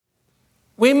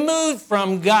we moved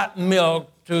from got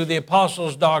milk to the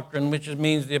apostles' doctrine, which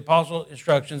means the apostle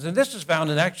instructions. And this is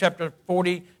found in Acts chapter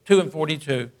 42 and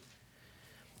 42.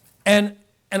 And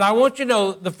I want you to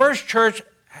know, the first church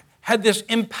had this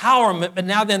empowerment, but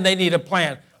now then they need a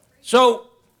plan.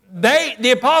 So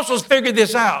the apostles figured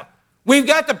this out. We've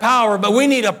got the power, but we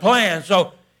need a plan.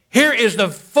 So here is the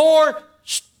 4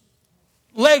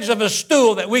 legs of a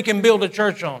stool that we can build a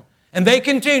church on. And they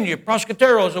continue.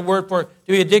 Proskytero is a word for to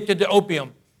be addicted to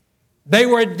opium. They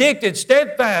were addicted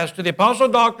steadfast to the apostle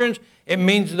doctrines. It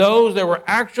means those that were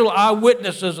actual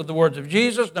eyewitnesses of the words of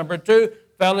Jesus. Number 2,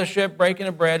 fellowship, breaking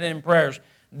of bread, and prayers.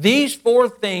 These 4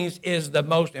 things is the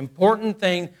most important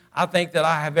thing I think that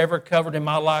I have ever covered in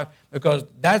my life, because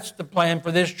that's the plan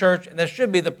for this church, and that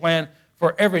should be the plan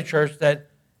for every church that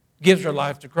gives their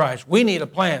life to Christ. We need a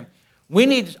plan. We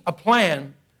need a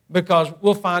plan because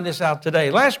we'll find this out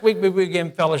today. Last week we began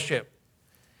fellowship,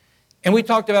 and we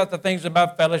talked about the things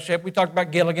about fellowship. We talked about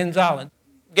Gilligan's Island.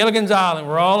 Gilligan's Island,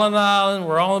 we're all on the island,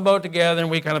 we're all on the boat together, and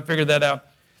we kind of figured that out.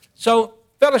 So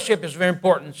fellowship is very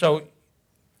important.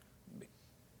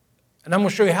 And I'm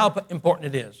going to show you how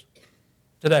important it is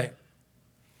today.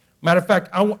 Matter of fact,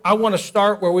 I want to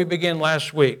start where we began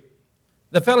last week.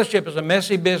 The fellowship is a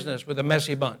messy business with a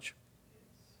messy bunch.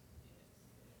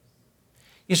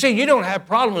 You see, you don't have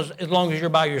problems as long as you're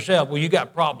by yourself. Well, you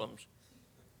got problems.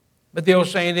 But the old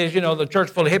saying is, the church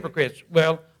full of hypocrites.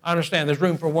 Well, I understand there's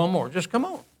room for one more. Just come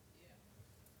on.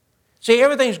 See,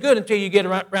 everything's good until you get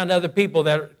around other people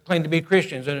that claim to be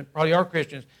Christians and probably are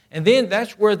Christians. And then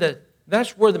that's where the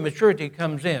maturity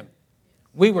comes in.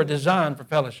 We were designed for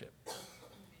fellowship.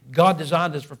 God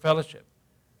designed us for fellowship.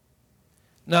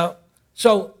 Now,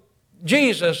 so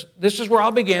Jesus, this is where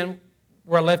I'll begin,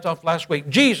 where I left off last week.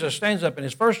 Jesus stands up in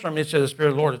his first sermon. He says, the Spirit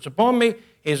of the Lord is upon me.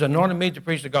 He has anointed me to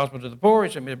preach the gospel to the poor.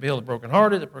 He sent me to heal the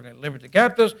brokenhearted, to proclaim liberty to the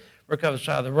captives, recover the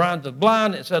sight of the blind to the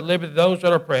blind, and set liberty to those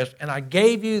that are oppressed. And I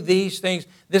gave you these things.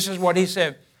 This is what he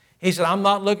said. He said, I'm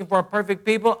not looking for a perfect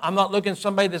people. I'm not looking for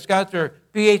somebody that's got their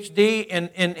PhD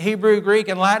in Hebrew, Greek,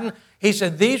 and Latin. He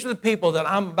said, these are the people that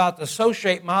I'm about to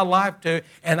associate my life to,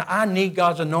 and I need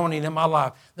God's anointing in my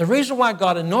life. The reason why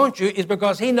God anoints you is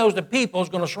because he knows the people is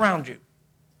going to surround you.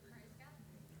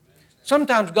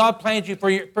 Sometimes God plans you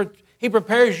he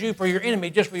prepares you for your enemy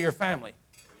just for your family.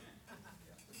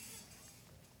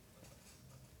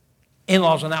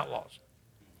 In-laws and outlaws.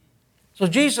 So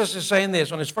Jesus is saying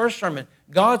this on his first sermon,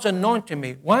 God's anointing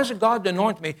me. Why is it God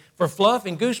anointing me? For fluff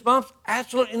and goosebumps?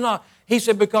 Absolutely not. He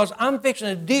said, because I'm fixing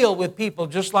to deal with people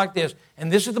just like this.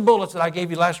 And this is the bullets that I gave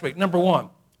you last week. Number 1,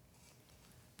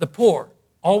 the poor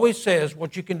always says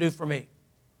what you can do for me.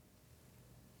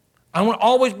 I want to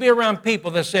always be around people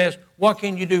that says, what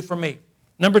can you do for me?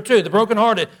 Number 2, the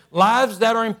brokenhearted, lives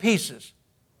that are in pieces.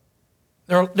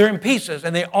 They're in pieces,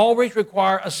 and they always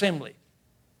require assembly.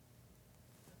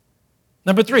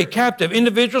 Number 3, captive,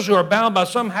 individuals who are bound by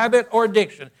some habit or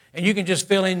addiction, and you can just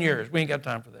fill in yours. We ain't got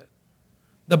time for that.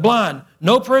 The blind,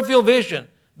 no peripheral vision.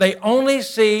 They only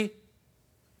see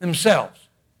themselves.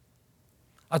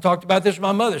 I talked about this with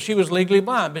my mother. She was legally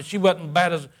blind, but she wasn't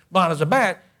blind as a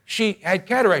bat. She had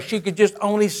cataract. She could just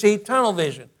only see tunnel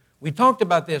vision. We talked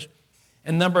about this.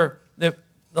 And the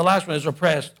last one is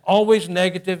oppressed, always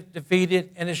negative, defeated,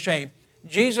 and ashamed.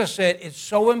 Jesus said it's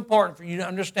so important for you to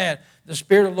understand the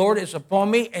Spirit of the Lord is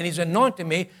upon me and he's anointing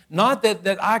me. Not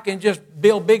that I can just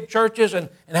build big churches and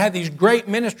have these great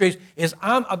ministries. Is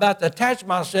I'm about to attach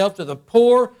myself to the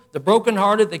poor, the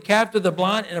brokenhearted, the captive, the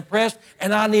blind, and oppressed,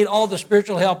 and I need all the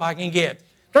spiritual help I can get.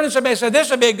 Turn to somebody and say,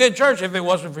 this would be a good church if it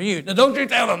wasn't for you. Now don't you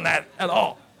tell them that at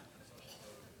all.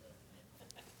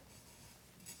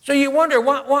 So you wonder,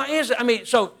 why is it? I mean,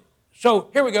 so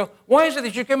here we go. Why is it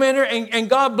that you come in here and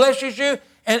God blesses you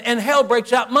and hell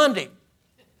breaks out Monday?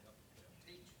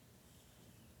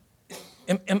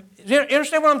 You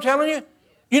understand what I'm telling you?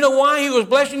 You know why he was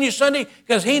blessing you Sunday?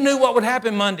 Because he knew what would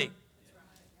happen Monday.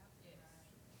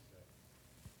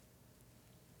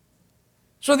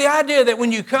 So the idea that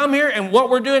when you come here and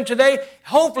what we're doing today,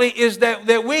 hopefully is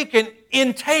that we can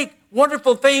intake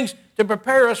wonderful things to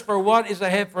prepare us for what is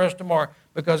ahead for us tomorrow.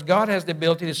 Because God has the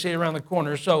ability to see around the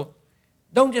corner. So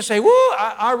don't just say, whoa,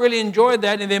 I really enjoyed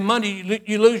that, and then Monday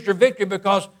you lose your victory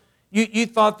because you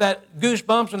thought that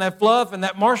goosebumps and that fluff and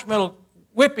that marshmallow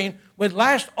whipping would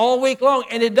last all week long,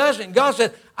 and it doesn't. God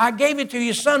said, I gave it to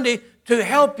you Sunday to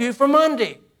help you for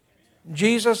Monday.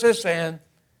 Jesus is saying,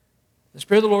 the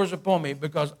Spirit of the Lord is upon me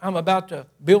because I'm about to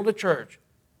build a church.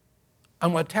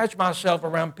 I'm going to attach myself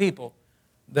around people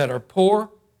that are poor.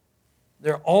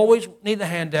 They always need a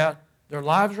handout. Their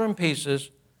lives are in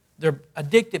pieces. They're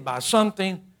addicted by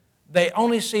something. They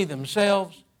only see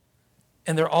themselves.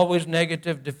 and they're always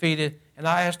negative, defeated. And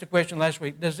I asked a question last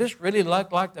week, does this really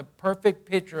look like the perfect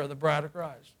picture of the bride of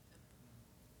Christ?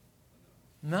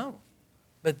 No.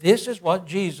 But this is what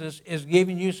Jesus is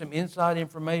giving you some inside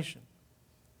information.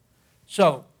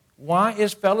 So, why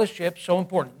is fellowship so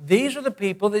important? These are the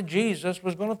people that Jesus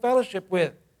was going to fellowship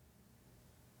with.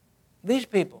 These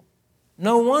people.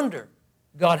 No wonder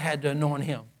God had to anoint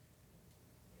him.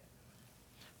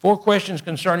 4 questions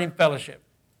concerning fellowship.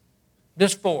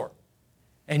 Just 4.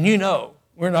 And you know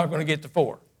we're not going to get to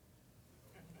 4.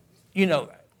 You know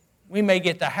that. We may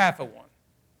get to half of one.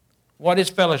 What is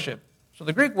fellowship? So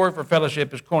the Greek word for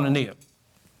fellowship is koinonia.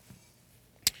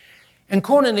 And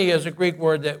koinonia is a Greek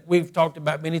word that we've talked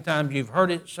about many times. You've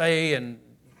heard it say, and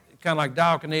kind of like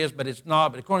diakonia, but it's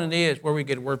not. But koinonia is where we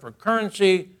get a word for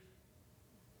currency,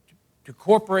 to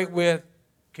cooperate with,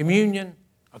 communion,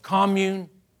 a commune.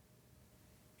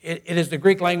 It is the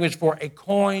Greek language for a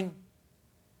coin,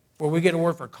 where we get a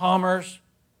word for commerce.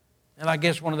 And I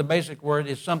guess one of the basic words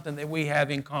is something that we have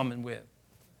in common with.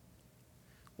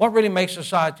 What really makes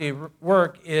society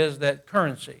work is that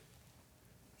currency.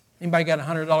 Anybody got a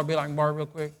 $100 bill I can borrow real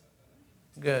quick?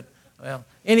 Good. Well,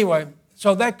 anyway,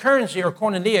 so that currency or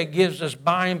koinonia gives us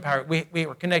buying power. We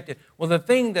are connected. Well, the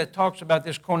thing that talks about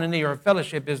this koinonia or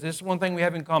fellowship is this one thing we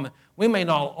have in common. We may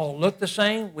not all look the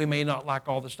same. We may not like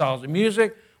all the styles of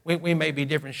music. We may be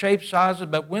different shapes, sizes,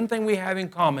 but one thing we have in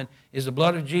common is the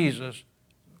blood of Jesus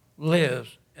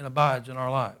lives and abides in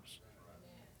our lives.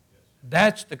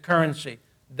 That's the currency.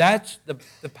 That's the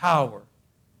power.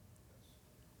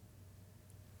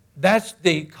 That's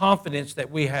the confidence that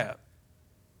we have.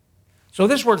 So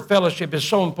this word fellowship is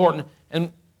so important.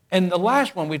 And the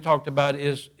last one we talked about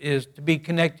is to be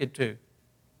connected to.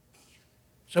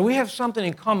 So we have something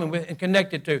in common with and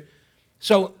connected to.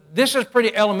 So this is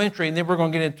pretty elementary, and then we're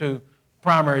going to get into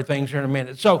primary things here in a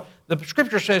minute. So the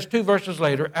scripture says 2 verses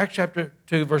later, Acts chapter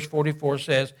 2, verse 44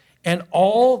 says, and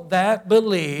all that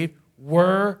believed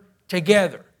were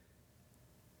together.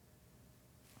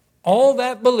 All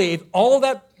that believed, all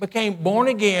that became born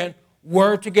again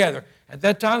were together. At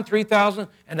that time, 3,000,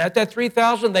 and at that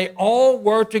 3,000, they all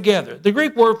were together. The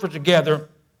Greek word for together,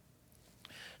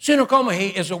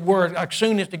 synokomahi, is a word, like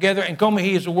soon is together, and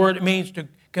komahi is a word that means to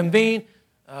convene,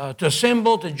 to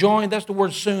assemble, to join. That's the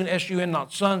word soon, S-U-N,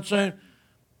 not son, soon.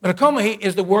 But a komahi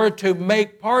is the word to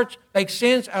make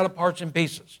sense out of parts and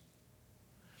pieces.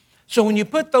 So when you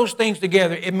put those things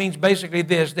together, it means basically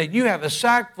this, that you have a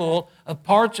sack full of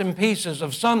parts and pieces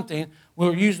of something.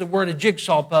 We'll use the word a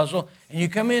jigsaw puzzle. And you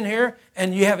come in here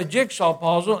and you have a jigsaw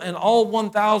puzzle and all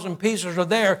 1,000 pieces are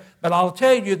there. But I'll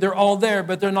tell you, they're all there,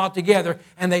 but they're not together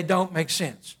and they don't make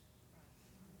sense.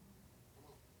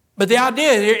 But the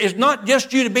idea here is not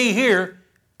just you to be here.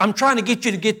 I'm trying to get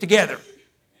you to get together.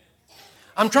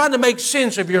 I'm trying to make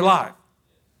sense of your life.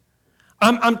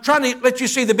 I'm trying to let you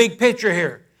see the big picture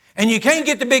here. And you can't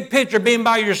get the big picture being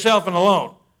by yourself and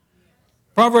alone.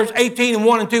 Proverbs 18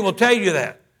 1 and 2 will tell you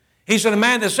that. He said, a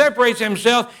man that separates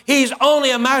himself, he's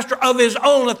only a master of his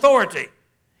own authority.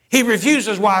 He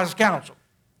refuses wise counsel.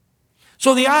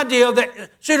 So the idea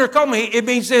that synokomahi, it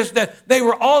means this, that they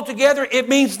were all together. It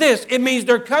means this. It means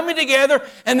they're coming together,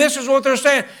 and this is what they're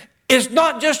saying. It's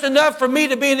not just enough for me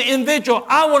to be an individual.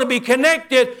 I want to be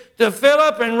connected to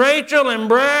Philip and Rachel and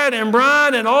Brad and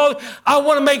Brian and all. I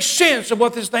want to make sense of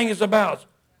what this thing is about.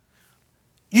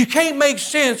 You can't make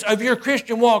sense of your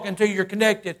Christian walk until you're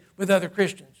connected with other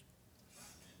Christians.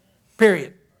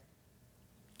 Period.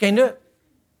 Can't do it.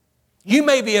 You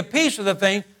may be a piece of the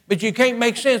thing, but you can't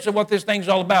make sense of what this thing's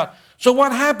all about. So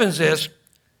what happens is,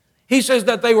 he says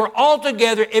that they were all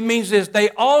together. It means this. They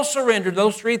all surrendered,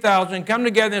 those 3,000, and come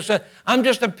together and said, I'm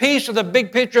just a piece of the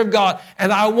big picture of God,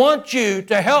 and I want you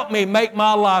to help me make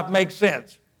my life make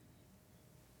sense.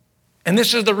 And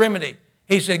this is the remedy.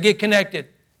 He said, get connected.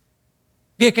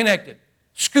 Get connected.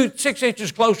 Scoot 6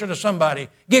 inches closer to somebody.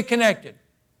 Get connected.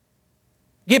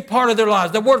 Get part of their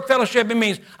lives. The word fellowship, it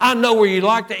means I know where you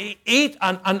like to eat.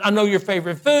 I know your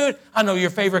favorite food. I know your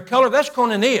favorite color. That's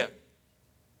koinonia.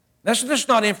 That's just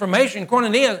not information.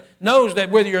 Koinonia knows that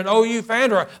whether you're an OU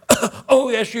fan or an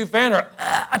OSU fan or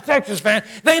a Texas fan,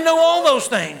 they know all those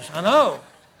things. I know.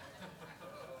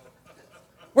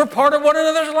 We're part of one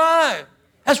another's lives.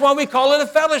 That's why we call it a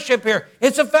fellowship here.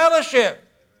 It's a fellowship.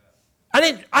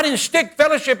 I didn't stick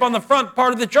fellowship on the front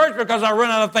part of the church because I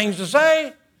run out of things to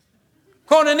say.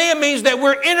 Koinonia means that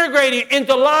we're integrating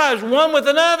into lives one with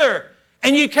another.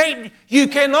 And you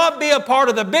cannot be a part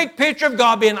of the big picture of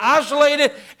God being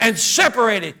isolated and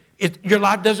separated. Your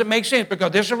life doesn't make sense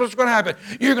because this is what's going to happen.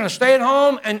 You're going to stay at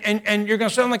home and you're going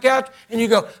to sit on the couch and you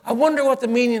go, I wonder what the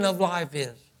meaning of life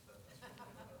is.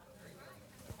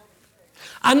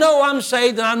 I know I'm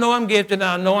saved and I know I'm gifted and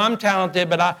I know I'm talented,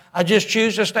 but I just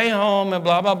choose to stay home and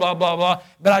blah, blah, blah, blah, blah.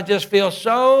 But I just feel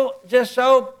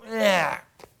yeah.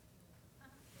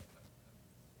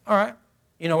 All right.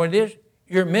 You know what it is?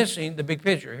 You're missing the big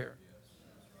picture here.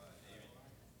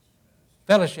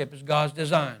 Fellowship is God's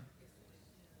design.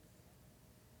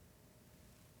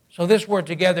 So this word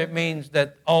together, it means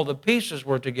that all the pieces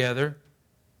were together,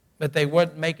 but they were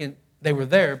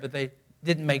there, but they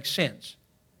didn't make sense.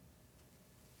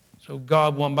 So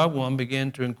God, one by one,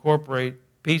 began to incorporate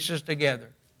pieces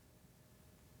together.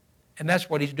 And that's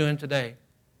what He's doing today.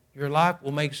 Your life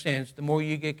will make sense the more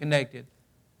you get connected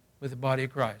with the body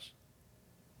of Christ.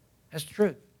 That's the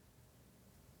truth.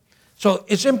 So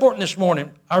it's important this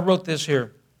morning, I wrote this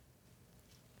here,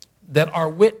 that our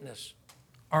witness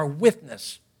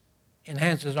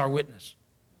enhances our witness.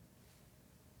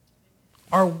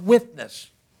 Our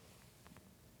witness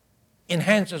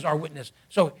enhances our witness.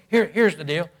 So here's the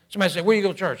deal. Somebody said, where do you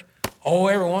go to church? Oh,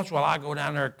 every once in a while I go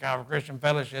down there at Calvary Christian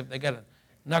Fellowship. They got a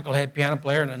knucklehead piano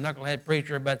player and a knucklehead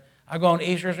preacher, but I go on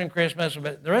Easter's and Christmas,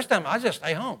 but the rest of the time I just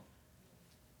stay home.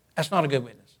 That's not a good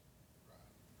witness.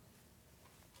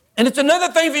 And it's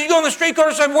another thing for you to go on the street corner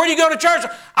and say, where do you go to church?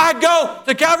 I go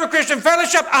to Calvary Christian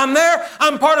Fellowship. I'm there.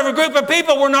 I'm part of a group of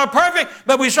people. We're not perfect,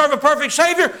 but we serve a perfect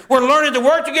Savior. We're learning to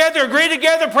work together, agree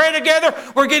together, pray together.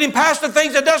 We're getting past the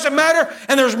things that doesn't matter.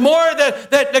 And there's more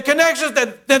that connects us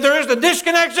than there is that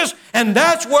disconnects us. And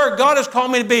that's where God has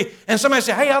called me to be. And somebody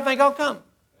say, hey, I think I'll come.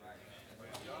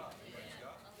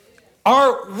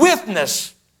 Our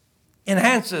witness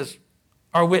enhances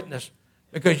our witness,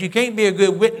 because you can't be a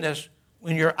good witness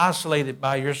when you're isolated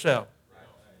by yourself.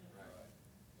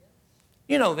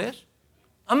 You know this.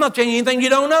 I'm not telling you anything you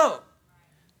don't know.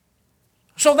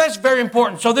 So that's very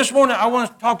important. So this morning I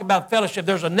want to talk about fellowship.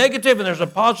 There's a negative and there's a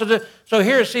positive. So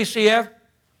here at CCF,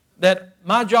 that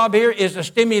my job here is to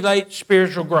stimulate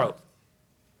spiritual growth.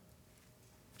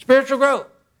 Spiritual growth.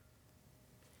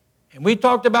 And we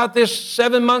talked about this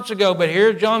 7 months ago, but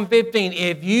here's John 15.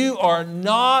 If you are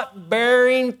not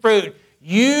bearing fruit,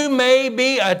 you may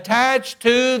be attached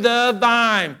to the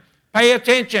vine. Pay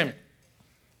attention.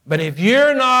 But if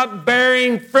you're not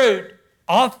bearing fruit,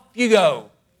 off you go.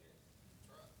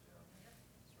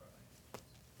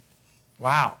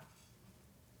 Wow.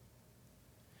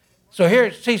 So here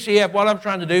at CCF, what I'm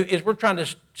trying to do is we're trying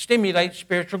to stimulate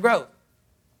spiritual growth.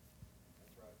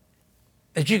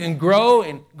 That you can grow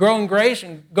in grace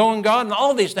and grow in God and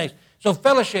all these things. So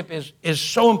fellowship is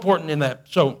so important in that.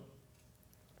 So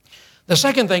the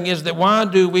second thing is that why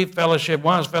do we fellowship?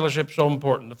 Why is fellowship so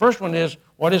important? The first one is,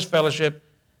 what is fellowship?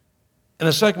 And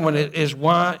the second one is,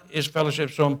 why is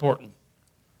fellowship so important?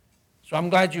 So I'm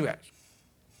glad you asked.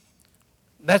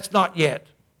 That's not yet.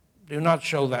 Do not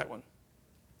show that one.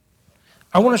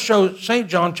 I want to show St.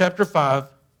 John chapter 5,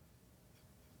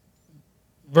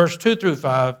 verse 2 through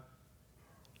 5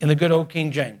 in the good old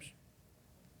King James.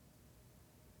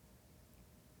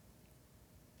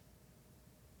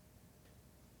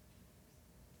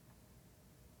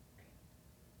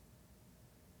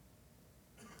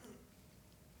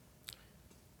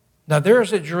 Now there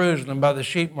is at Jerusalem by the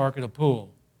sheep market a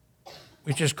pool,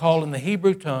 which is called in the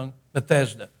Hebrew tongue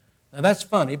Bethesda. Now that's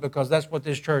funny because that's what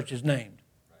this church is named.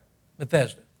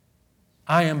 Bethesda.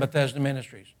 I am Bethesda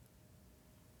Ministries.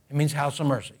 It means house of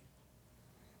mercy.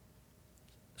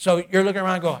 So you're looking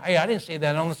around and go, hey, I didn't see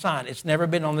that on the sign. It's never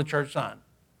been on the church sign.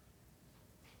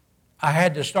 I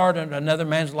had to start under another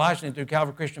man's license through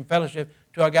Calvary Christian Fellowship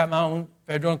until I got my own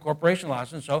federal incorporation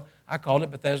license, so I called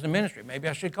it Bethesda Ministry. Maybe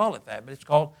I should call it that, but it's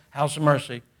called House of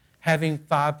Mercy, having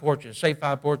 5 porches. Say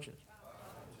 5 porches.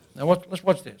 Now let's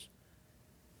watch this.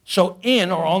 So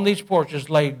in or on these porches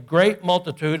lay great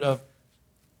multitude of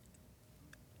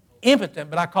impotent,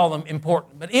 but I call them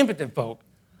important, but impotent folk,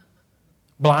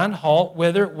 blind, halt,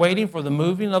 withered, waiting for the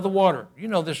moving of the water. You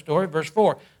know this story, verse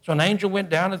 4. So an angel went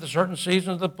down at the certain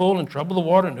season of the pool and troubled the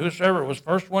water, and whosoever was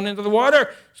first one into the water,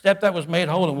 stepped that was made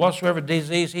whole, and whatsoever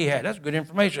disease he had. That's good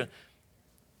information.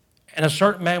 And a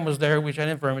certain man was there which had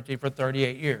infirmity for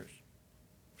 38 years.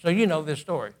 So you know this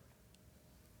story.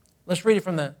 Let's read it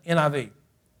from the NIV.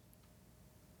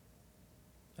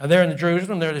 Now there in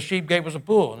Jerusalem, there the sheep gate was a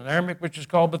pool, in Aramaic which is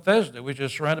called Bethesda, which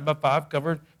is surrounded by 5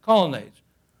 covered colonnades.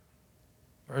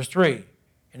 Verse 3,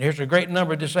 and here's a great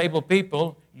number of disabled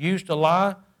people used to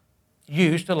lie,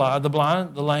 the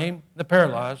blind, the lame, the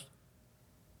paralyzed.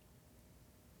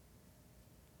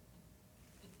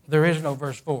 There is no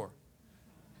verse 4.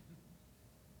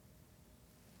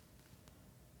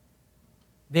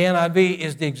 The NIV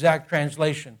is the exact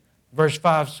translation. Verse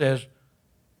 5 says,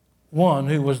 one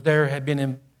who was there had been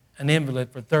an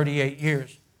invalid for 38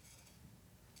 years.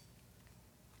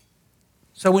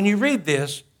 So when you read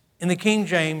this in the King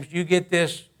James, you get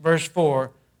this verse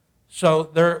 4. So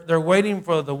they're waiting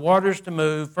for the waters to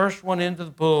move. First one into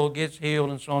the pool gets healed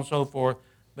and so on and so forth.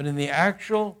 But in the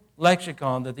actual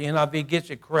lexicon that the NIV gets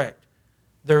it correct,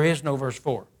 there is no verse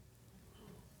 4.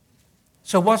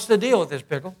 So what's the deal with this,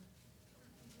 Pickle?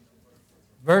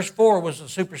 Verse 4 was a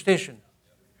superstition.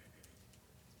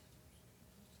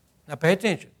 Now pay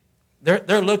attention.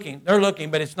 They're looking,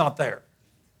 but it's not there.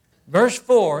 Verse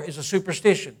 4 is a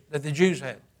superstition that the Jews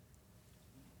had.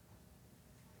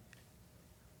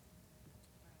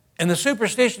 And the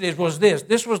superstition was this.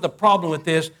 This was the problem with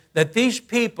this, that these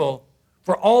people,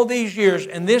 for all these years,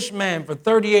 and this man for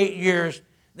 38 years,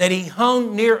 that he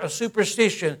hung near a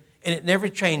superstition, and it never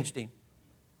changed him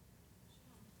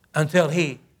until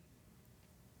he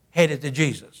headed to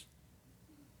Jesus.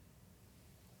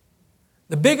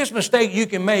 The biggest mistake you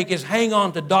can make is hang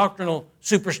on to doctrinal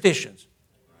superstitions.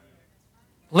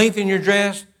 Lengthen your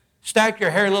dress, stack your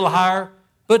hair a little higher,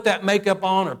 put that makeup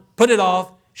on or put it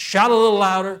off, shout a little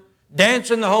louder,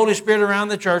 dance in the Holy Spirit around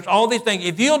the church, all these things.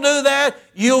 If you'll do that,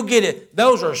 you'll get it.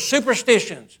 Those are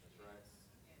superstitions.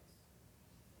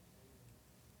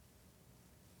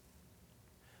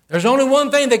 There's only one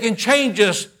thing that can change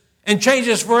us and change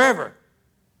us forever.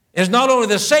 It's not only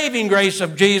the saving grace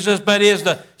of Jesus, but it is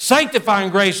the sanctifying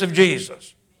grace of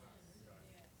Jesus.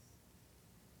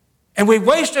 And we've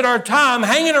wasted our time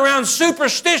hanging around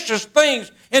superstitious things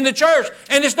in the church,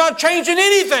 and it's not changing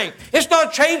anything. It's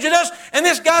not changing us. And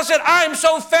this guy said, I am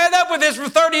so fed up with this for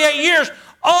 38 years.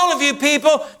 All of you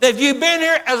people that you've been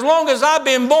here as long as I've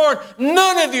been born,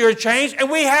 none of you are changed, and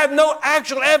we have no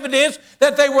actual evidence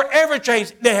that they were ever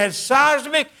changed. They had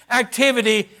seismic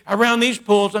activity around these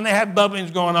pools, and they had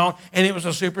bubblings going on, and it was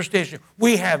a superstition.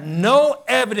 We have no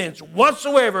evidence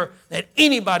whatsoever that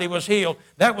anybody was healed.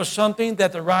 That was something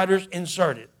that the writers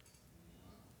inserted.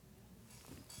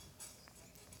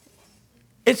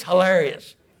 It's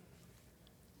hilarious.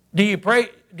 Do you pray?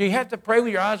 Do you have to pray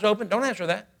with your eyes open? Don't answer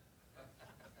that.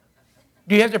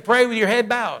 Do you have to pray with your head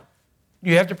bowed? Do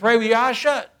you have to pray with your eyes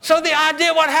shut? So the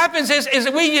idea, what happens is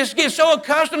that we just get so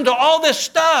accustomed to all this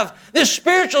stuff, this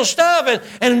spiritual stuff,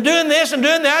 and doing this and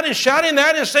doing that and shouting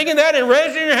that and singing that and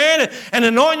raising your hand and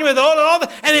anointing you with oil and all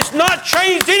that, and it's not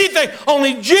changed anything.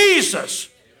 Only Jesus,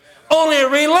 only a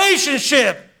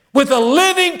relationship with a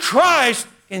living Christ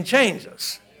can change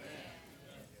us.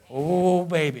 Oh,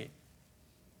 baby.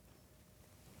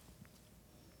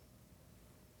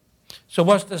 So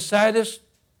what's the saddest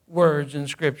words in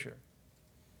Scripture?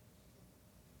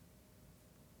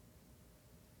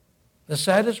 The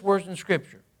saddest words in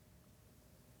Scripture.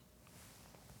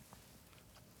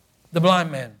 The blind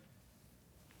man.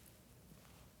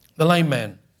 The lame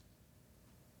man.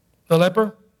 The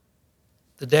leper.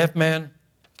 The deaf man.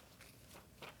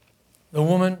 The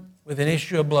woman with an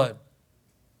issue of blood.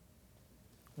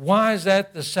 Why is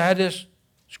that the saddest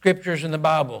Scriptures in the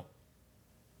Bible?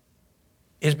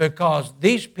 Is because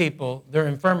these people, their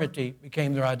infirmity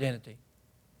became their identity.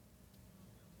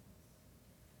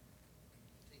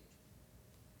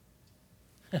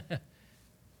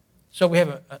 So we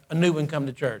have a new one come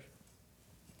to church.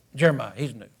 Jeremiah,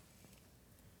 he's new.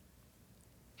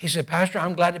 He said, Pastor,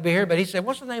 I'm glad to be here. But he said,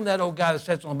 what's the name of that old guy that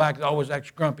sits on the back that always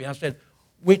acts grumpy? I said,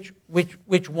 which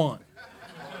one?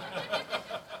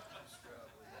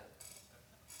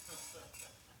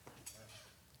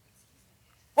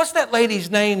 What's that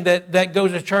lady's name that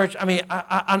goes to church? I mean,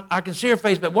 I can see her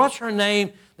face, but what's her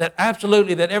name that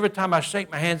absolutely, that every time I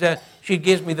shake my hands at, she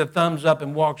gives me the thumbs up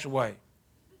and walks away?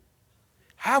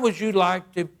 How would you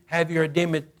like to have your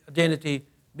identity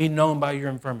be known by your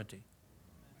infirmity?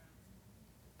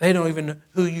 They don't even know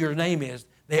who your name is.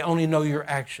 They only know your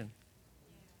action.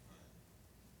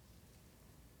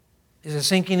 Is it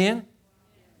sinking in?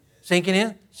 Sinking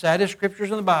in? Saddest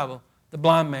Scriptures in the Bible. The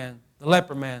blind man, the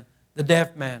leper man, the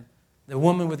deaf man, the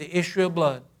woman with the issue of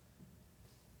blood.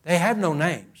 They have no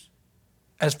names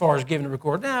as far as giving a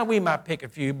record. Now, we might pick a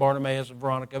few, Bartimaeus and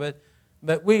Veronica,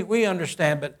 but we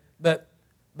understand,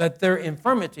 but their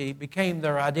infirmity became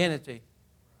their identity.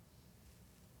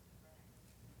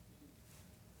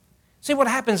 See, what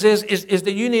happens is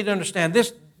that you need to understand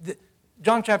this.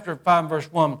 John chapter 5,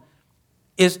 verse 1,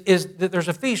 is that there's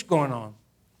a feast going on.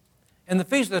 And the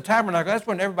Feast of the Tabernacle, that's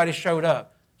when everybody showed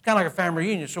up. It's kind of like a family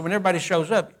reunion. So when everybody shows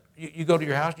up, you go to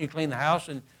your house, and you clean the house,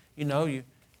 and you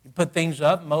put things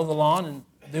up, mow the lawn, and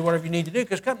do whatever you need to do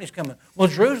because company's coming. Well,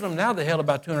 Jerusalem now they held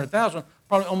about 200,000,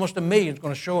 probably almost 1 million is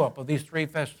going to show up of these three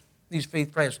feasts.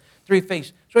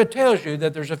 So it tells you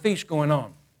that there's a feast going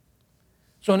on.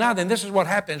 So now then, this is what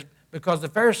happens because the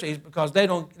Pharisees, because they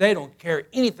don't care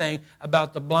anything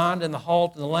about the blind and the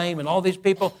halt and the lame and all these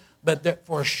people. But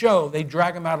for a show, they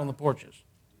drag them out on the porches.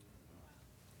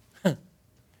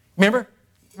 Remember?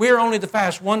 We're only to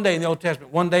fast one day in the Old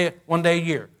Testament, one day a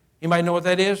year. Anybody know what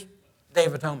that is? Day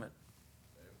of Atonement.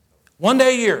 One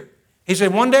day a year. He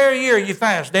said, one day a year you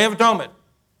fast, Day of Atonement.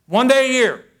 One day a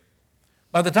year.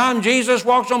 By the time Jesus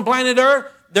walks on planet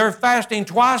Earth, they're fasting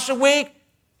twice a week.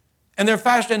 And they're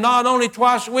fasting not only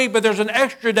twice a week, but there's an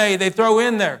extra day they throw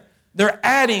in there. They're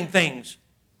adding things.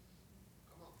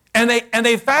 And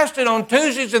they fasted on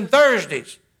Tuesdays and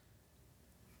Thursdays.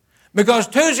 Because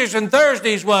Tuesdays and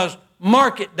Thursdays was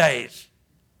market days.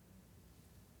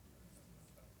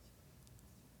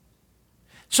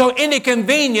 So isn't it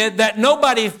convenient that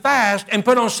nobody fasts and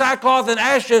put on sackcloth and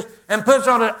ashes and puts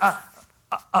on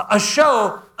a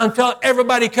show until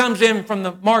everybody comes in from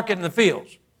the market and the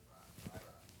fields?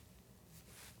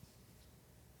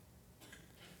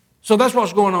 So that's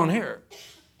what's going on here.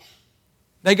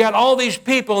 They got all these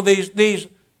people, these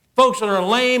folks that are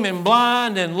lame and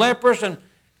blind and leprous,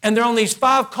 and they're on these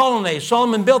 5 colonnades.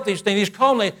 Solomon built these things, these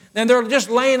colonnades, and they're just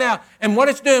laying out. And what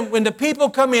it's doing, when the people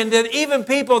come in, that even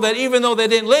people that even though they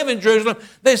didn't live in Jerusalem,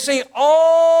 they see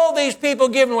all these people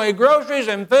giving away groceries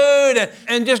and food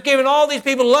and just giving all these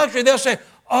people luxury. They'll say,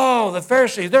 oh, the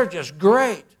Pharisees, they're just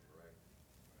great.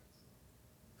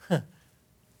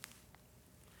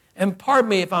 And pardon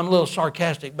me if I'm a little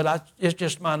sarcastic, but it's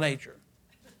just my nature.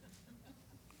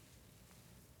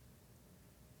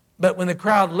 But when the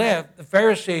crowd left, the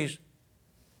Pharisees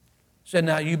said,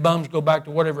 now you bums go back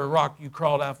to whatever rock you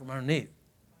crawled out from underneath.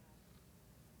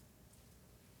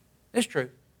 It's true.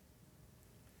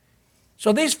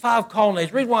 So these 5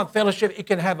 colonnades, the reason why fellowship, it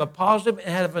can have a positive and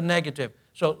have a negative.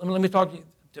 So let me talk to you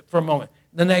for a moment.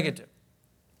 The negative.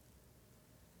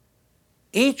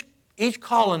 Each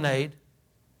colonnade,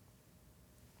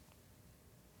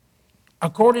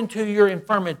 according to your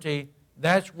infirmity,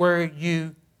 that's where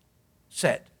you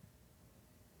sit.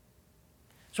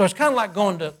 So it's kind of like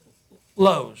going to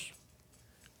Lowe's.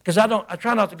 Because I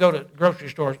try not to go to grocery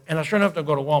stores, and I sure enough don't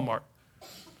go to Walmart.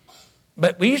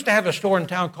 But we used to have a store in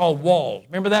town called Walls.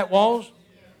 Remember that, Walls?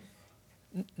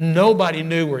 Nobody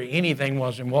knew where anything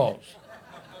was in Walls.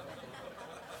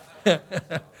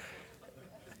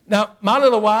 Now, my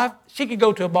little wife, she could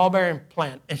go to a ball bearing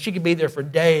plant, and she could be there for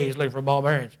days looking for ball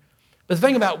bearings. But the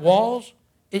thing about Walls,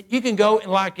 you can go in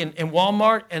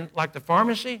Walmart and like the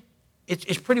pharmacy,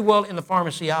 it's pretty well in the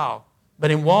pharmacy aisle.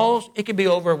 But in Walls, it could be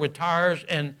over with tires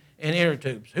and inner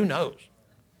tubes. Who knows?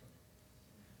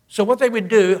 So what they would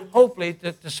do, hopefully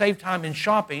to save time in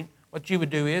shopping, what you would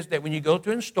do is that when you go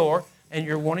to a store and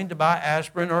you're wanting to buy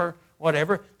aspirin or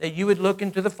whatever, that you would look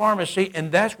into the pharmacy,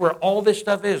 and that's where all this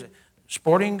stuff is.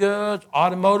 Sporting goods,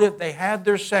 automotive, they had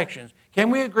their sections. Can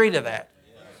we agree to that?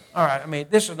 Yes. All right, I mean,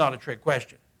 this is not a trick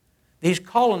question. These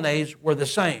colonnades were the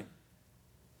same.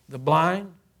 The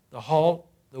blind, the halt,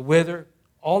 the withered,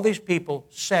 all these people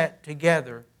sat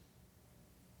together,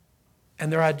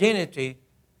 and their identity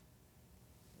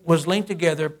was linked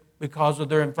together because of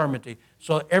their infirmity.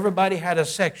 So everybody had a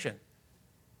section.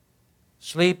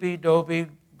 Sleepy, dopey,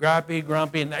 gripey,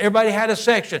 grumpy, and everybody had a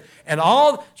section. And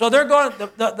so they're going,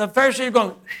 the Pharisees are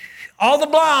going, all the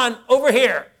blind over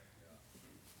here.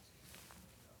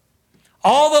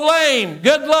 All the lame,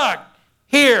 good luck,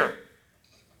 here.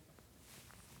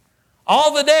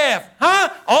 All the deaf,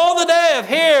 all the deaf,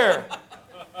 here.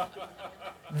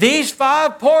 These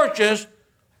 5 porches,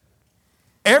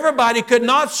 everybody could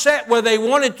not sit where they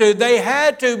wanted to. They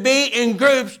had to be in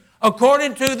groups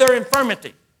according to their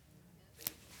infirmity.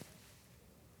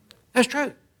 That's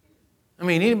true. I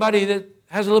mean, anybody that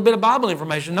has a little bit of Bible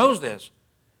information knows this.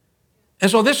 And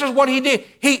so this is what he did.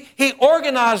 He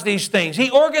organized these things. He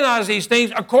organized these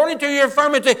things according to your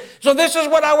infirmity. So this is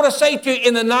what I want to say to you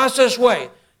in the nicest way.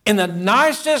 In the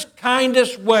nicest,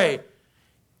 kindest way.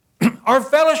 Our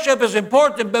fellowship is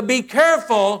important, but be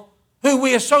careful who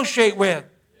we associate with.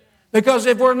 Because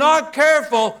if we're not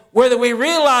careful, whether we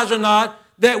realize or not,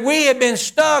 that we have been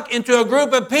stuck into a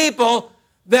group of people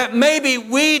that maybe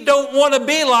we don't want to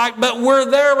be like, but we're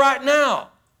there right now.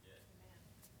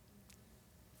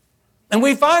 And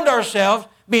we find ourselves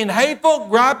being hateful,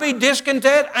 gripey,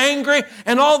 discontent, angry,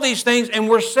 and all these things, and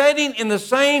we're sitting in the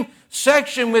same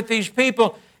section with these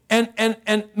people,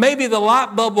 and maybe the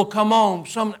light bulb will come on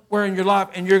somewhere in your life,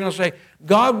 and you're going to say,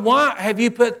 God, why have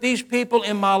you put these people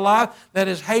in my life that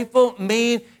is hateful,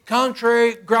 mean,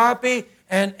 contrary, gripey,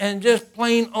 and just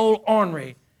plain old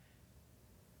ornery?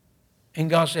 And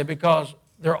God said, because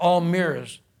they're all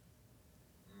mirrors.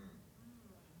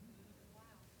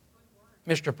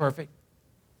 Mr. Perfect.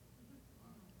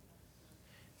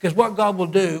 Because what God will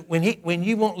do, when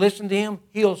you won't listen to Him,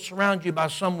 He'll surround you by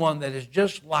someone that is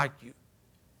just like you.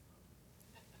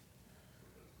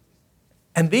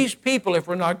 And these people, if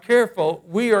we're not careful,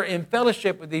 we are in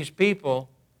fellowship with these people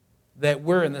that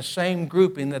we're in the same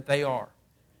grouping that they are.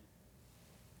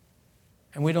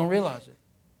 And we don't realize it.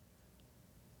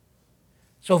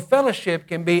 So fellowship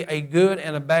can be a good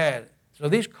and a bad. So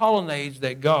these colonnades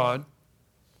that God,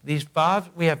 these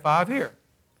 5, we have 5 here.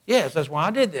 Yes, that's why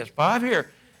I did this. 5 here.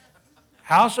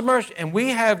 House of Mercy. And we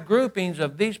have groupings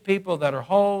of these people that are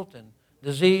halt and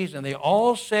diseased, and they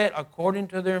all sit according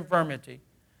to their infirmity.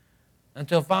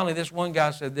 Until finally this one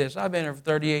guy said this, I've been here for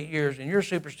 38 years, and your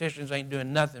superstitions ain't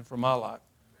doing nothing for my life.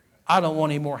 I don't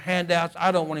want any more handouts.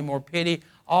 I don't want any more pity.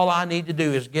 All I need to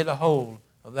do is get a hold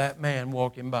of that man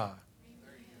walking by.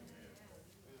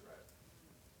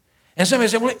 And somebody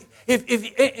said, well,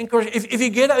 if you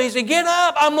get up, he said, get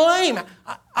up, I'm lame.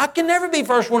 I can never be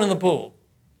first one in the pool.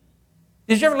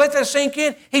 Did you ever let that sink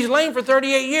in? He's lame for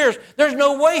 38 years. There's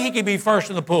no way he could be first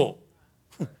in the pool.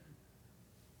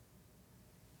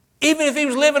 Even if he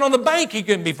was living on the bank, he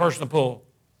couldn't be first in the pool.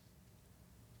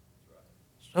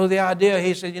 So the idea,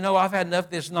 he said, I've had enough of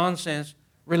this nonsense.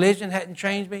 Religion hadn't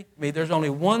changed me. There's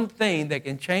only one thing that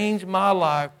can change my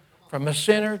life from a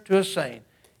sinner to a saint,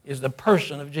 is the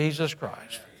person of Jesus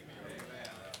Christ.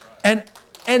 And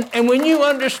when you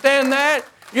understand that,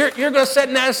 you're going to sit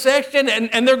in that section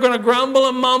and they're going to grumble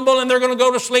and mumble and they're going to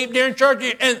go to sleep during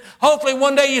church. And hopefully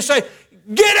one day you say,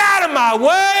 get out of my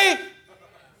way.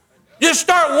 Just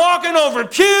start walking over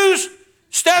pews,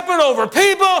 stepping over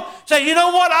people. Say, you know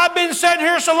what? I've been sitting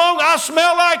here so long. I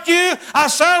smell like you. I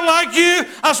sound like you.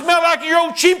 I smell like your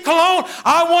old cheap cologne.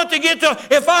 I want to get to,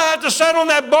 if I have to sit on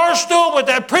that bar stool with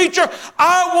that preacher,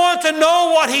 I want to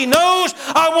know what he knows.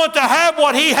 I want to have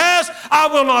what he has. I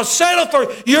will not settle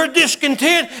for your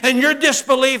discontent and your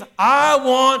disbelief. I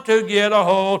want to get a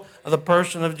hold of the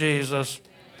person of Jesus.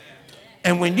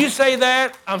 And when you say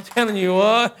that, I'm telling you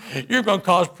what, you're going to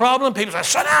cause problems. People say,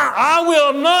 sit down. I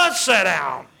will not sit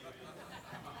down.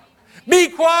 Be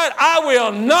quiet. I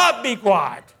will not be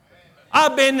quiet.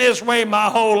 I've been this way my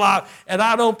whole life, and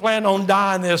I don't plan on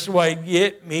dying this way.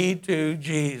 Get me to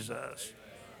Jesus.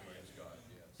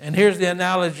 And here's the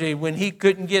analogy. When he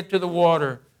couldn't get to the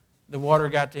water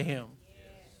got to him.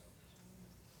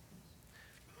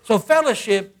 So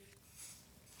fellowship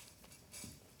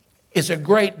is a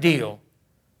great deal,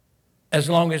 as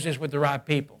long as it's with the right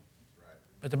people.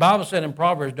 But the Bible said in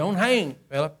Proverbs, don't hang,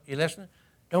 Philip, you listening?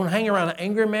 Don't hang around an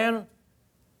angry man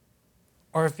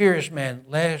or a furious man,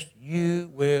 lest you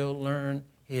will learn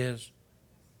his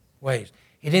ways.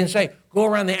 He didn't say, go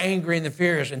around the angry and the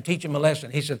furious and teach him a lesson.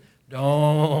 He said,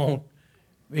 don't,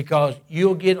 because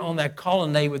you'll get on that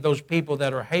colonnade with those people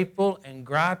that are hateful and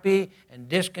gripey and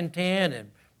discontent and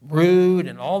rude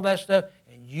and all that stuff,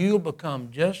 and you'll become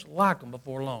just like them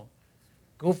before long.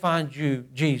 Go find you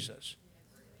Jesus.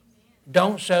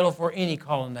 Don't settle for any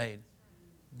colonnade.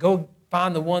 Go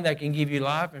find the one that can give you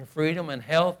life and freedom and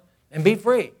health and be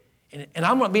free. And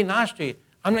I'm going to be nice to you.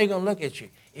 I'm not even going to look at you.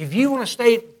 If you want to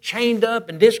stay chained up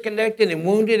and disconnected and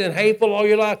wounded and hateful all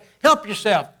your life, help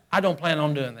yourself. I don't plan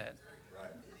on doing that.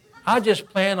 I just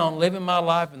plan on living my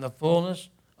life in the fullness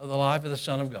of the life of the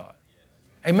Son of God.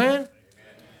 Amen?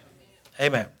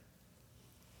 Amen.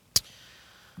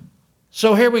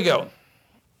 So here we go.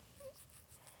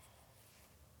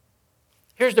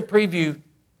 Here's the preview.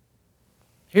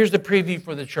 Here's the preview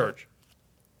for the church.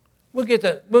 We'll get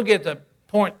to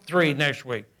point 3 next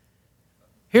week.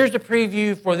 Here's the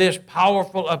preview for this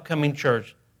powerful upcoming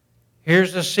church.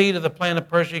 Here's the seed of the plan of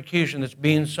persecution that's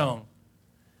being sown.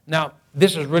 Now,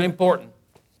 this is really important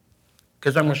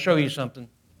because I'm going to show you something.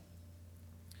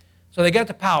 So they got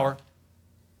the power,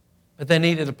 but they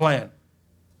needed a plan.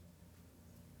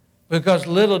 Because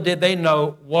little did they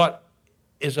know what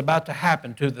is about to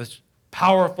happen to this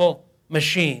powerful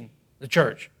machine, the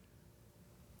church.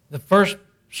 The first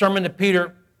sermon that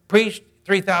Peter preached,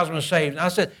 3,000 were saved. And I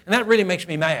said, and that really makes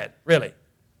me mad, really.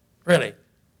 Really.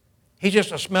 He's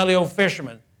just a smelly old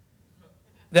fisherman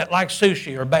that likes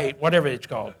sushi or bait, whatever it's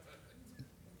called.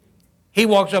 He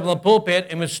walks up in the pulpit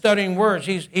and with studying words,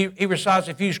 he recites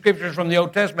a few scriptures from the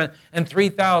Old Testament, and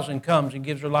 3,000 comes and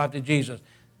gives their life to Jesus.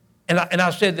 And I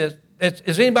said this,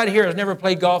 is anybody here has never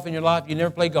played golf in your life? You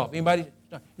never played golf? Anybody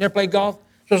never played golf?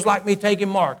 So it's like me taking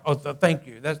Mark. Oh, thank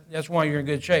you. That's why you're in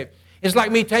good shape. It's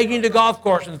like me taking you to the golf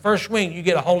course, and the first swing, you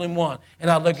get a hole in one. And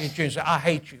I look at you and say, I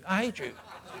hate you. I hate you.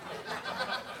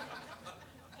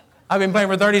 I've been playing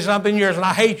for 30-something years, and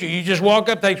I hate you. You just walk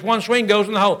up, takes one swing, goes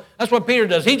in the hole. That's what Peter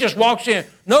does. He just walks in.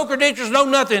 No credentials, no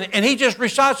nothing. And he just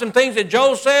recites some things that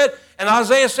Joel said, and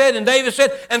Isaiah said, and David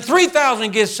said, and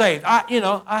 3,000 get saved. I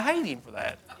hate him for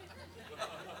that.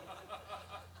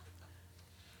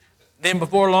 Then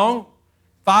before long,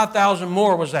 5,000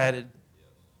 more was added.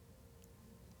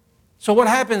 So what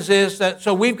happens is that,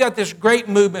 so we've got this great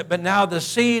movement, but now the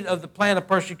seed of the plant of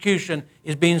persecution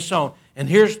is being sown. And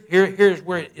here's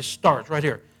where it starts, right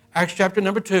here. Acts chapter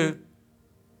number 2.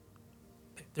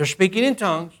 They're speaking in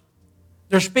tongues.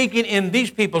 They're speaking in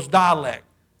these people's dialect.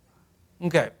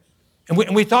 Okay.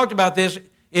 And we talked about this.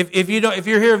 If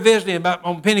you're here visiting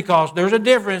on Pentecost, there's a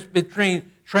difference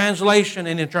between translation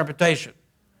and interpretation.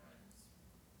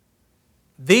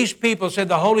 These people said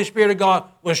the Holy Spirit of God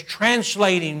was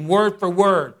translating word for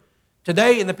word.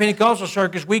 Today in the Pentecostal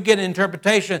circus, we get an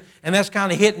interpretation, and that's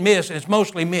kind of hit and miss, and it's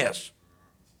mostly miss.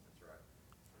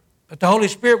 But the Holy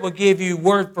Spirit will give you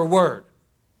word for word.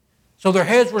 So their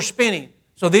heads were spinning.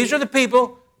 So these are the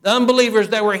people, the unbelievers,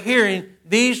 that were hearing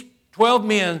these 12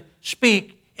 men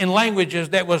speak in languages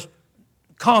that was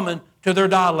common to their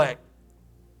dialect.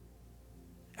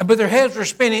 But their heads were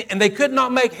spinning, and they could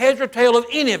not make heads or tail of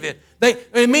any of it.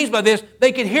 It means by this,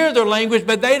 they can hear their language,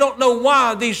 but they don't know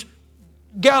why these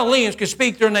Galileans could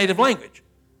speak their native language.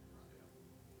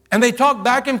 And they talked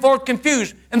back and forth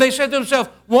confused, and they said to themselves,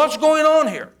 what's going on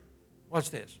here? What's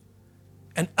this?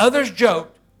 And others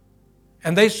joked,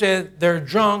 and they said they're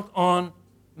drunk on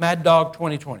Mad Dog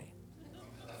 2020.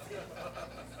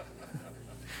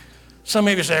 Some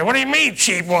of you say, what do you mean,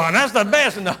 cheap one? That's the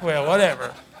best. No, well,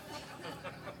 whatever.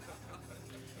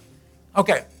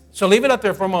 Okay, so leave it up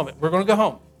there for a moment. We're going to go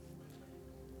home.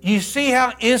 You see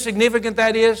how insignificant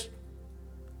that is?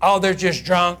 Oh, they're just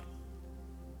drunk.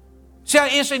 See how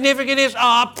insignificant it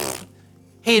is?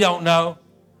 He don't know.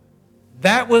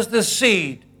 That was the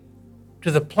seed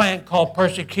to the plant called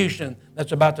persecution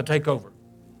that's about to take over.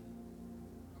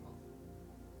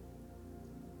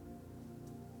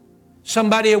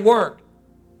 Somebody at work.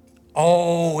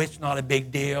 Oh, it's not a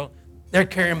big deal. They're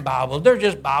carrying Bibles. They're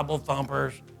just Bible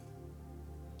thumpers.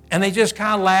 And they just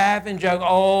kind of laugh and joke.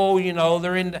 Oh,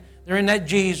 they're in that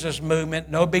Jesus movement.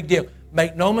 No big deal.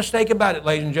 Make no mistake about it,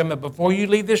 ladies and gentlemen. Before you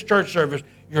leave this church service,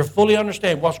 you'll fully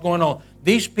understand what's going on.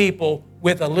 These people,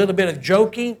 with a little bit of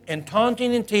joking and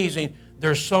taunting and teasing,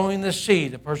 they're sowing the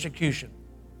seed of persecution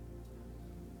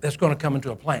that's going to come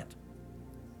into a plant.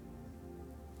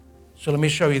 So let me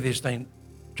show you these things.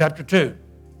 Chapter 2.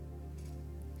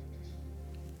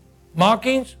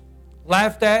 Mockings,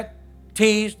 laughed at,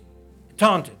 teased,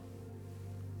 taunted.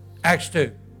 Acts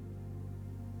 2.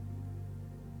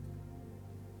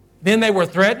 Then they were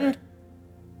threatened,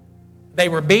 they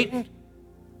were beaten,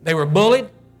 they were bullied,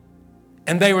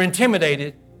 and they were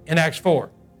intimidated in Acts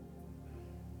 4.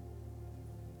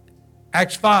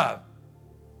 Acts 5.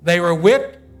 They were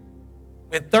whipped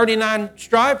with 39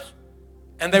 stripes,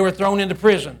 and they were thrown into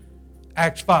prison.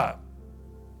 Acts 5.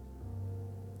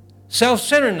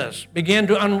 Self-centeredness began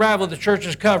to unravel the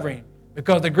church's covering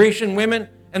because the Grecian women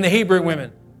and the Hebrew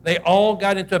women, they all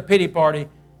got into a pity party,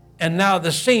 and now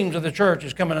the seams of the church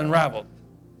is coming unraveled.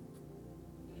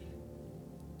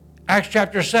 Acts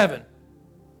chapter 7,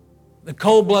 the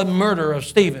cold-blood murder of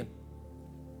Stephen.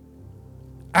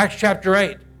 Acts chapter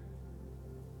 8,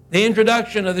 the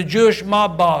introduction of the Jewish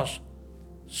mob boss,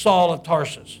 Saul of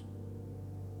Tarsus.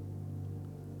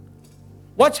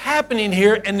 What's happening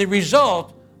here, and the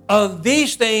result of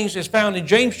these things is found in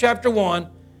James chapter 1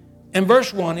 and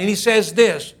verse 1. And he says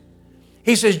this.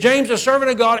 He says, James, a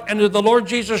servant of God and of the Lord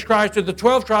Jesus Christ, to the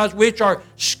 12 tribes which are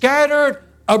scattered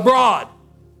abroad.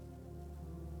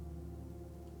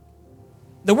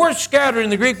 The word scattered in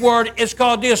the Greek word is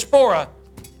called diaspora.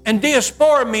 And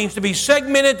diaspora means to be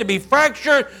segmented, to be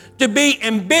fractured, to be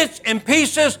in bits and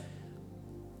pieces.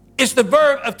 It's the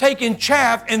verb of taking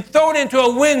chaff and throw it into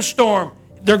a windstorm.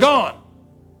 They're gone.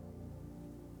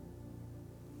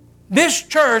 This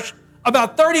church,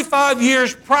 about 35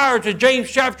 years prior to James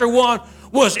chapter 1,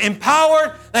 was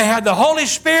empowered. They had the Holy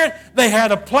Spirit. They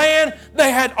had a plan.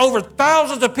 They had over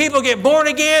thousands of people get born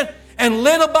again. And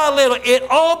little by little, it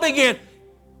all began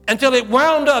until it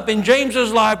wound up in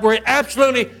James's life where it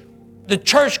absolutely, the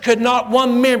church could not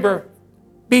one member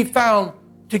be found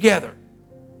together.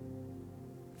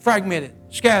 Fragmented,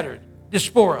 scattered,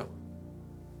 diaspora.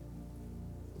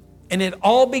 And it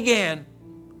all began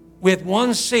with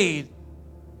one seed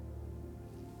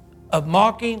of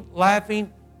mocking,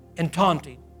 laughing, and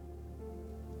taunting.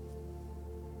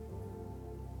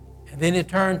 And then it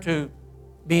turned to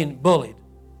being bullied.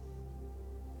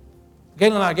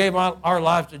 Galen and I gave our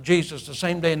lives to Jesus the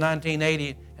same day in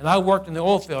 1980, and I worked in the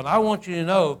oil field. I want you to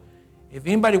know, if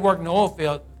anybody worked in the oil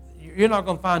field, you're not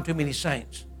going to find too many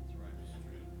saints.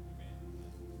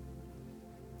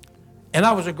 And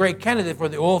I was a great candidate for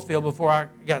the oil field before I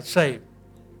got saved.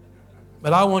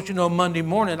 But I want you to know, Monday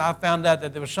morning, I found out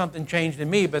that there was something changed in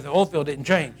me, but the oil field didn't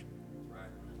change.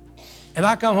 And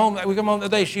we come home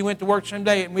today. She went to work the same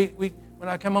day, and we when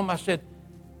I come home, I said,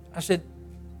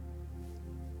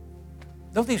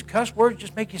 don't these cuss words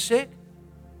just make you sick?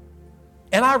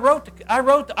 And I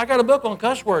got a book on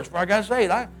cuss words before I got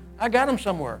saved. I got them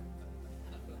somewhere.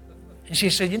 And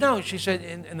she said,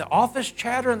 in the office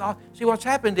chatter, see what's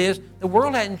happened is the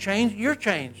world hadn't changed, you're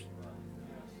changed.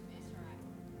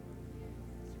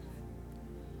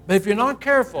 But if you're not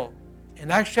careful, in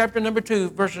Acts chapter number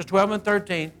 2, verses 12 and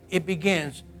 13, it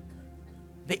begins.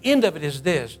 The end of it is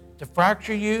this, to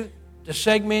fracture you, to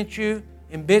segment you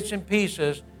in bits and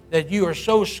pieces that you are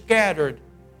so scattered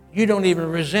you don't even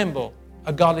resemble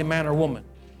a godly man or woman.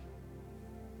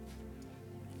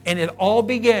 And it all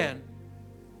began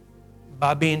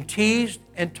by being teased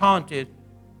and taunted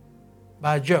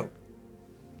by a joke.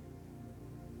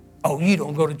 Oh, you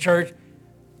don't go to church.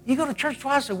 You go to church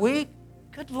twice a week?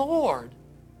 Good Lord.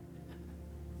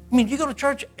 I mean, you go to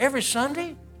church every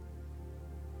Sunday?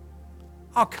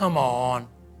 Oh, come on.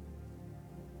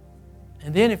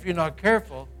 And then if you're not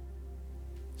careful,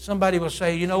 somebody will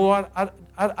say, you know what,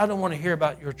 I don't want to hear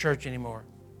about your church anymore.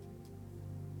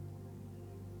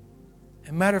 As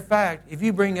a matter of fact, if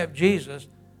you bring up Jesus,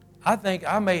 I think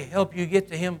I may help you get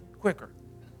to Him quicker.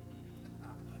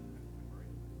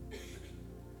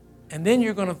 And then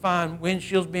you're going to find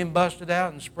windshields being busted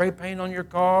out and spray paint on your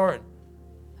car and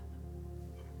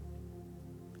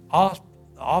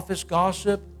office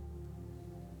gossip.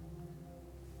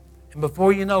 And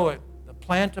before you know it, the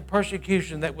plant of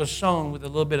persecution that was sown with a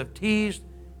little bit of tease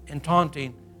and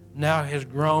taunting now has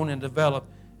grown and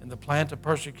developed, and the plant of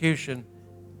persecution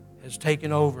has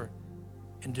taken over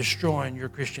and destroying your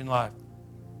Christian life.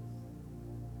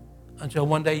 Until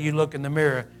one day you look in the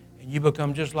mirror and you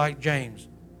become just like James.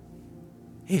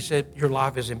 He said, your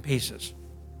life is in pieces,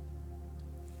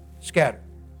 scattered.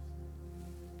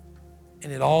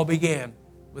 And it all began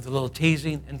with a little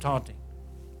teasing and taunting.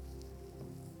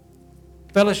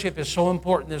 Fellowship is so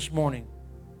important this morning.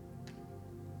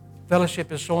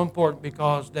 Fellowship is so important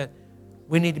because that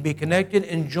we need to be connected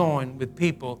and joined with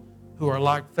people who are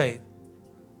like faith.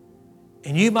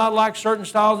 And you might like certain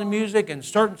styles of music and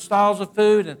certain styles of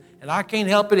food, and I can't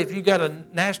help it if you got a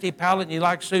nasty palate and you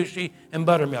like sushi and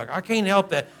buttermilk. I can't help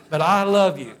that, but I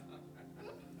love you.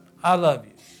 I love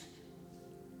you.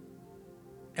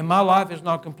 And my life is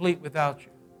not complete without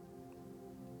you.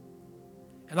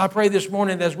 And I pray this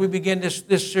morning as we begin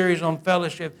this series on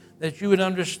fellowship that you would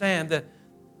understand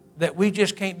that we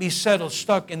just can't be settled,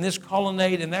 stuck in this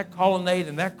colonnade and that colonnade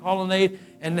and that colonnade,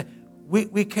 and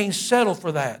we can't settle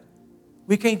for that.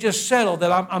 We can't just settle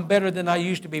that I'm better than I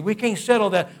used to be. We can't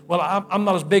settle that, well, I'm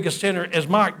not as big a sinner as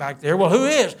Mike back there. Well, who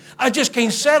is? I just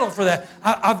can't settle for that.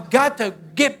 I've got to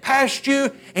get past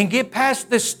you and get past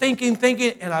this stinking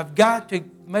thinking, and I've got to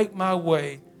make my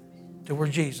way to where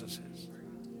Jesus is.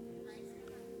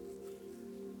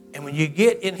 And when you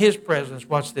get in His presence,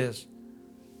 watch this.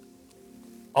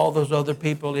 All those other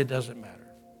people, it doesn't matter.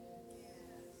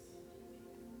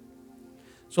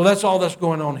 So that's all that's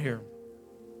going on here.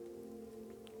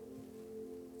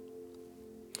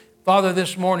 Father,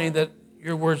 this morning that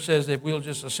your word says that we'll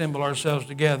just assemble ourselves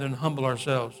together and humble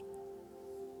ourselves.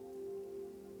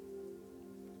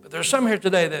 But there's some here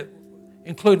today that,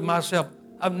 including myself,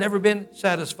 I've never been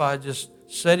satisfied just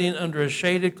sitting under a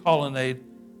shaded colonnade,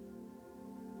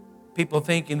 people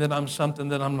thinking that I'm something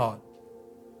that I'm not.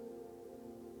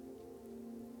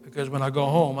 Because when I go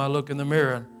home, I look in the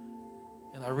mirror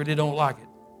and I really don't like it.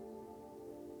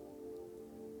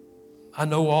 I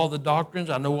know all the doctrines.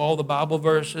 I know all the Bible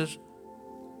verses.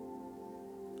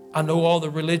 I know all the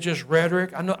religious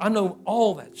rhetoric. I know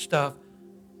all that stuff.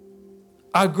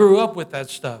 I grew up with that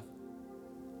stuff.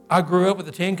 I grew up with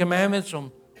the Ten Commandments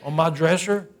on my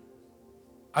dresser.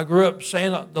 I grew up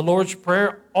saying the Lord's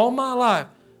Prayer all my life.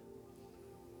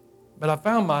 But I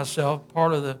found myself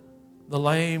part of the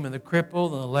lame and the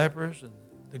crippled and the lepers and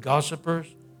the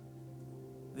gossipers,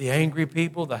 the angry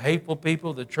people, the hateful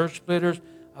people, the church splitters.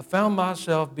 I found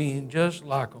myself being just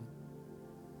like them.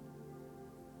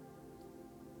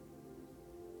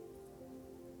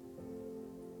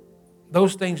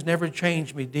 Those things never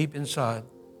changed me deep inside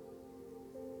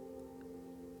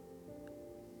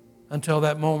until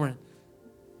that moment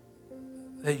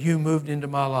that you moved into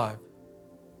my life.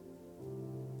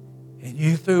 And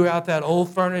you threw out that old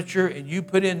furniture and you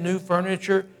put in new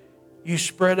furniture. You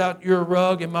spread out your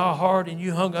rug in my heart and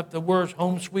you hung up the words,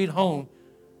 "Home Sweet Home,"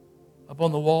 up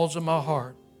on the walls of my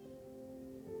heart.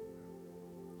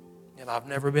 And I've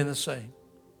never been the same.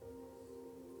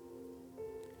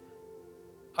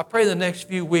 I pray the next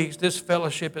few weeks, this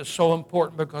fellowship is so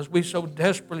important because we so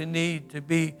desperately need to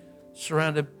be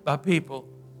surrounded by people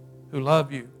who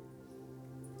love you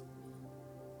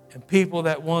and people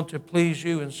that want to please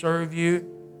you and serve you,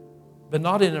 but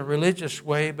not in a religious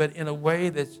way, but in a way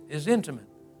that is intimate.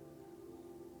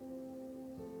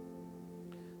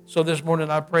 So this morning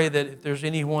I pray that if there's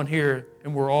anyone here,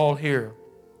 and we're all here,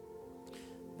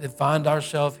 that find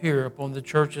ourselves here upon the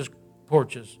church's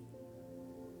porches,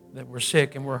 that we're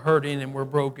sick and we're hurting and we're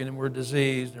broken and we're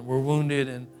diseased and we're wounded,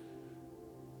 and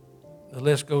the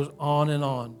list goes on and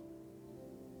on.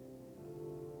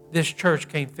 This church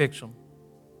can't fix them.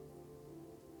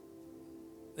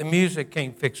 The music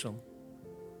can't fix them.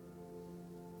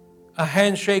 A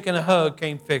handshake and a hug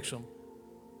can't fix them.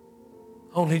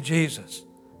 Only Jesus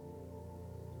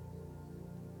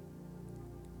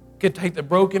could take the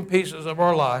broken pieces of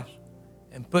our lives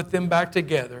and put them back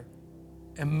together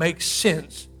and make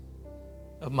sense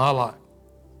of my life.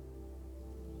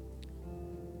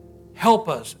 Help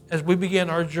us as we begin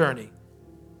our journey,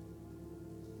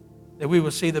 that we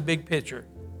will see the big picture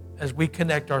as we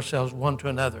connect ourselves one to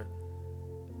another,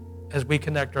 as we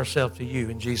connect ourselves to you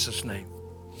in Jesus' name.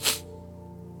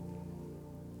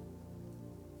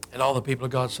 And all the people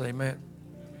of God say amen.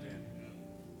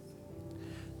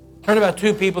 Turn about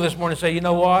two people this morning and say, you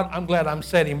know what? I'm glad I'm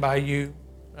sitting by you.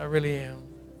 I really am.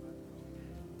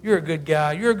 You're a good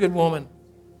guy. You're a good woman.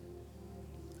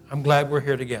 I'm glad we're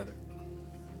here together.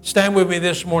 Stand with me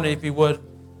this morning if you would.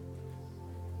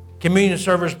 Communion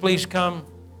servers, please come.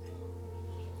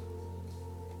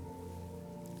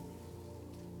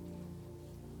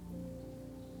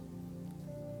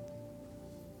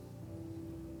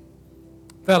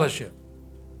 Fellowship.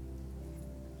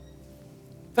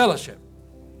 Fellowship.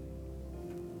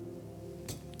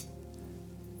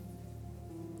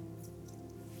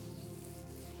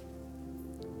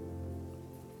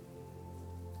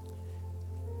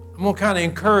 I'm going to kind of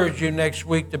encourage you next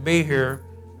week to be here,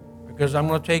 because I'm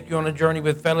going to take you on a journey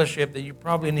with fellowship that you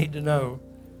probably need to know.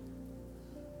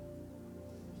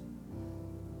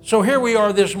 So here we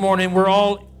are this morning. We're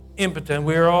all impotent.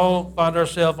 We all find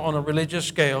ourselves on a religious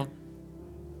scale.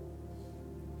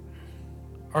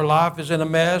 Our life is in a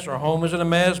mess. Our home is in a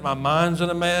mess. My mind's in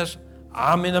a mess.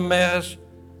 I'm in a mess.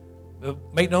 But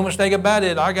make no mistake about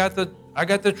it. I got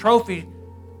the trophy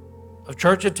of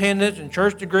church attendance and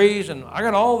church degrees, and I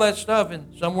got all that stuff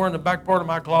somewhere in the back part of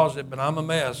my closet, but I'm a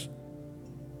mess.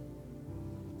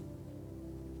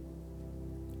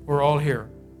 We're all here.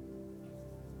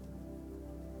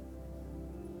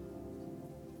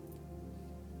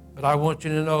 But I want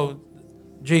you to know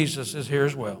Jesus is here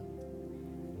as well.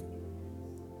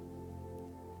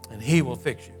 And He will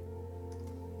fix you.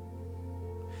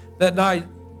 That night,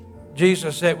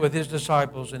 Jesus sat with His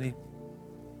disciples, and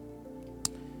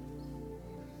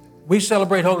we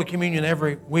celebrate Holy Communion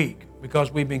every week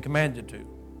because we've been commanded to.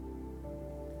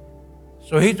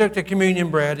 So He took the communion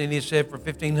bread and He said, for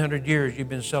 1,500 years you've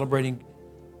been celebrating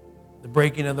the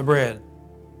breaking of the bread,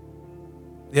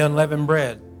 the unleavened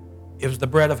bread. It was the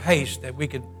bread of haste that we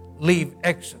could leave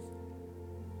exit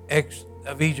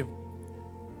of Egypt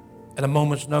at a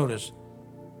moment's notice.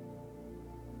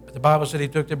 But the Bible said He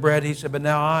took the bread. He said, but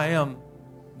now I am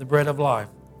the bread of life.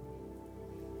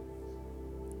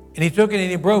 And He took it and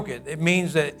He broke it. It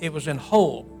means that it was in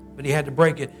whole, but He had to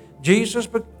break it. Jesus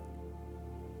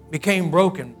became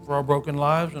broken for our broken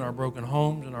lives and our broken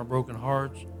homes and our broken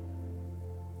hearts.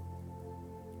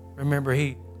 Remember,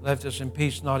 He left us in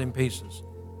peace, not in pieces.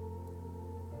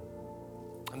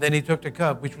 And then He took the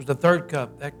cup, which was the third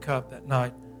cup that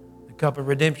night, the cup of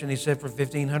redemption. He said, for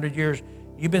 1,500 years,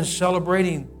 you've been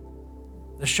celebrating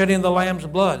the shedding of the Lamb's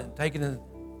blood and taking it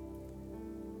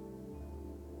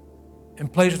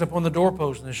and placed it upon the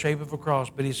doorpost in the shape of a cross.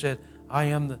 But He said, I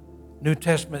am the New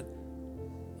Testament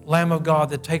Lamb of God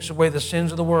that takes away the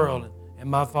sins of the world, and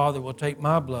my Father will take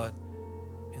my blood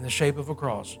in the shape of a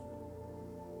cross,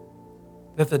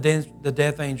 that the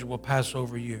death angel will pass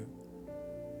over you.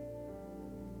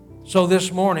 So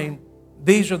this morning,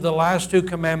 these are the last two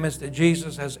commandments that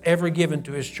Jesus has ever given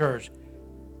to His church,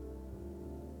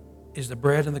 is the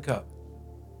bread and the cup.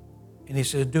 And He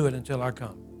says, do it until I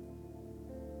come.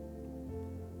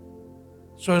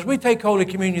 So as we take Holy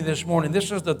Communion this morning,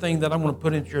 this is the thing that I'm going to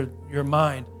put into your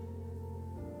mind.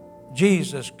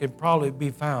 Jesus can probably be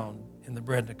found in the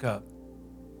bread and the cup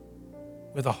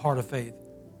with a heart of faith.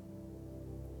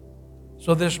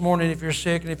 So this morning, if you're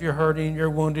sick and if you're hurting and you're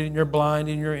wounded and you're blind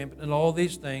and you're impotent and all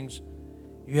these things,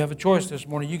 you have a choice this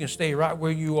morning. You can stay right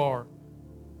where you are.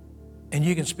 And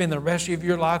you can spend the rest of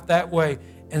your life that way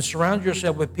and surround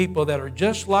yourself with people that are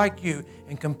just like you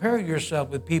and compare yourself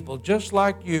with people just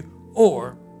like you.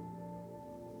 Or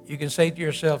you can say to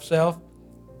yourself, self,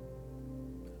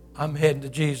 I'm heading to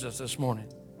Jesus this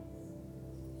morning.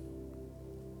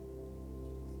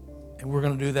 And we're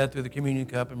going to do that through the communion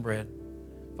cup and bread.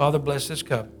 Father, bless this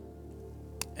cup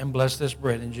and bless this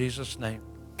bread in Jesus' name.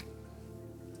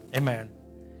 Amen.